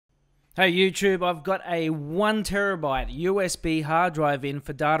Hey YouTube, I've got a 1TB USB hard drive in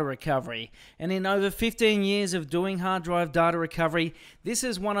for data recovery, and in over 15 years of doing hard drive data recovery, this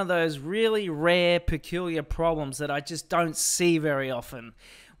is one of those really rare, peculiar problems that I just don't see very often.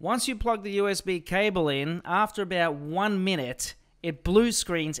 Once you plug the USB cable in, after about 1 minute, it blue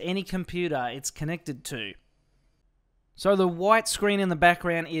screens any computer it's connected to. So the white screen in the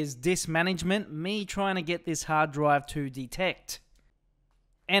background is disk management, me trying to get this hard drive to detect.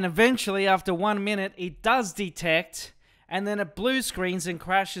 And eventually, after 1 minute, it does detect, and then it blue screens and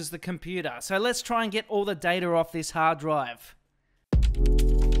crashes the computer. So let's try and get all the data off this hard drive.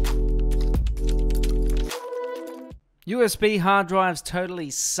 USB hard drives totally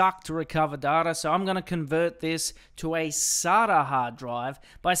suck to recover data, so I'm going to convert this to a SATA hard drive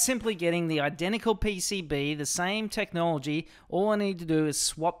by simply getting the identical PCB, the same technology. All I need to do is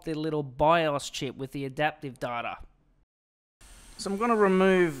swap the little BIOS chip with the adaptive data. So I'm going to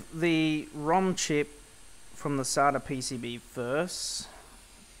remove the ROM chip from the SATA PCB first,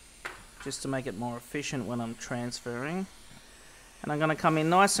 just to make it more efficient when I'm transferring. And I'm going to come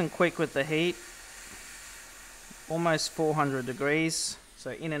in nice and quick with the heat, almost 400 degrees, so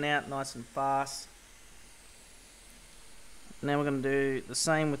in and out nice and fast. Now we're going to do the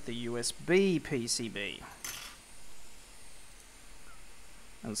same with the USB PCB.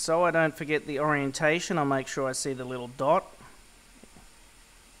 And so I don't forget the orientation, I'll make sure I see the little dot,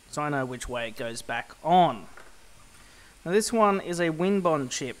 so I know which way it goes back on. Now this one is a Winbond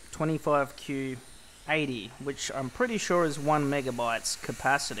chip, 25Q80, which I'm pretty sure is 1 megabytes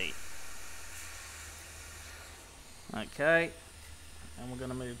capacity. Okay, and we're going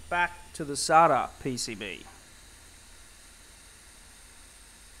to move back to the SATA PCB.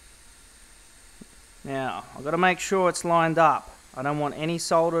 Now, I've got to make sure it's lined up. I don't want any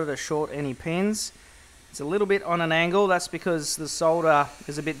solder to short any pins. It's a little bit on an angle, that's because the solder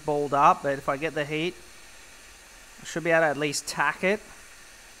is a bit balled up, but if I get the heat, I should be able to at least tack it,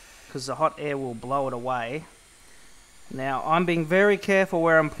 because the hot air will blow it away. Now, I'm being very careful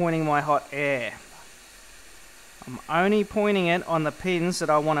where I'm pointing my hot air. I'm only pointing it on the pins that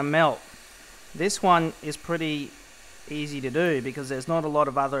I want to melt. This one is pretty easy to do, because there's not a lot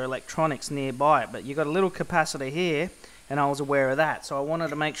of other electronics nearby, but you've got a little capacitor here, and I was aware of that, so I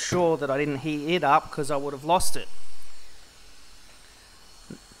wanted to make sure that I didn't heat it up because I would have lost it.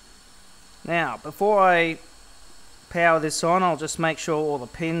 Now, before I power this on, I'll just make sure all the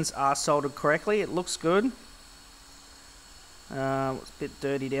pins are soldered correctly. It looks good. It's a bit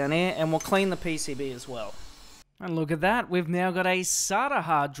dirty down here, and we'll clean the PCB as well. And look at that, we've now got a SATA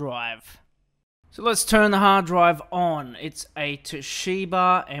hard drive. So let's turn the hard drive on. It's a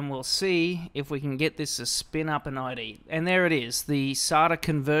TOSHIBA, and we'll see if we can get this to spin up an ID. And there it is, the SATA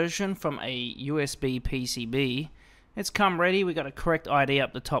conversion from a USB PCB. It's come ready. We've got a correct ID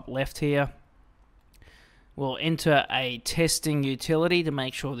up the top left here. We'll enter a testing utility to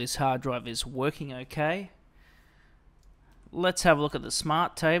make sure this hard drive is working okay. Let's have a look at the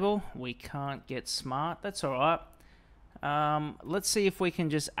smart table. We can't get smart, that's alright. Let's see if we can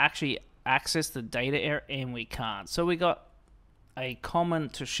just actually access the data area, and we can't. So we got a common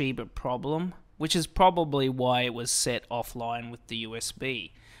TOSHIBA problem, which is probably why it was set offline with the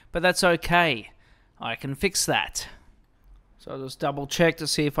USB. But that's okay, I can fix that. So I'll just double check to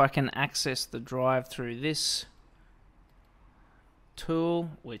see if I can access the drive through this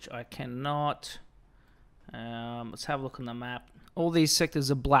tool, which I cannot. Let's have a look on the map. All these sectors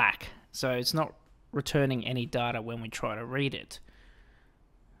are black, so it's not returning any data when we try to read it.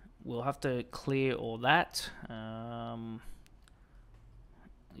 We'll have to clear all that.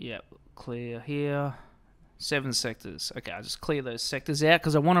 Yeah, clear here. 7 sectors. Okay, I'll just clear those sectors out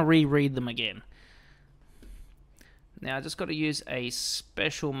because I want to reread them again. Now I just got to use a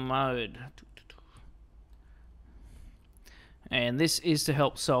special mode. And this is to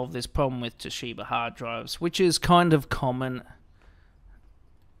help solve this problem with TOSHIBA hard drives, which is kind of common.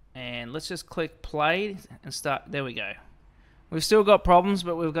 And let's just click play and start. There we go. We've still got problems,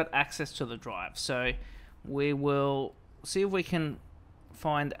 but we've got access to the drive. So we will see if we can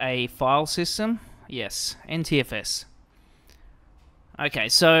find a file system. Yes, NTFS. Okay,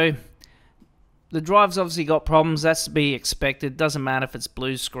 so the drive's obviously got problems. That's to be expected. Doesn't matter if it's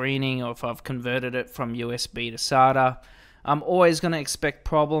blue screening or if I've converted it from USB to SATA. I'm always going to expect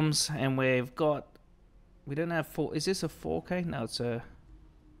problems, and we don't have is this a 4K? No, it's a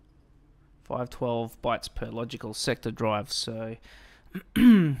 512 bytes per logical sector drive. So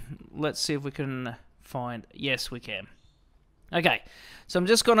let's see if we can find, yes we can. Okay, so I'm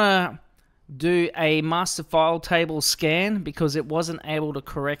just gonna do a master file table scan because it wasn't able to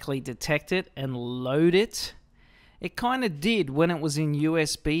correctly detect it and load it. It kind of did when it was in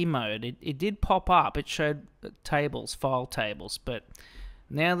USB mode. It did pop up. It showed tables, file tables, but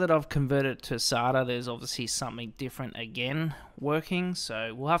now that I've converted it to SATA, there's obviously something different again working,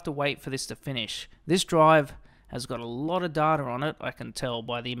 so we'll have to wait for this to finish. This drive has got a lot of data on it, I can tell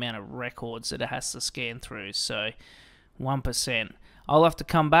by the amount of records that it has to scan through, so 1%. I'll have to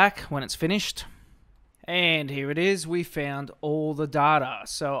come back when it's finished. And here it is, we found all the data,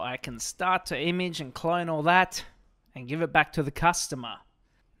 so I can start to image and clone all that and give it back to the customer.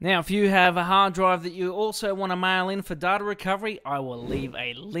 Now, if you have a hard drive that you also want to mail in for data recovery, I will leave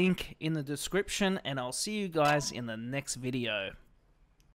a link in the description, and I'll see you guys in the next video.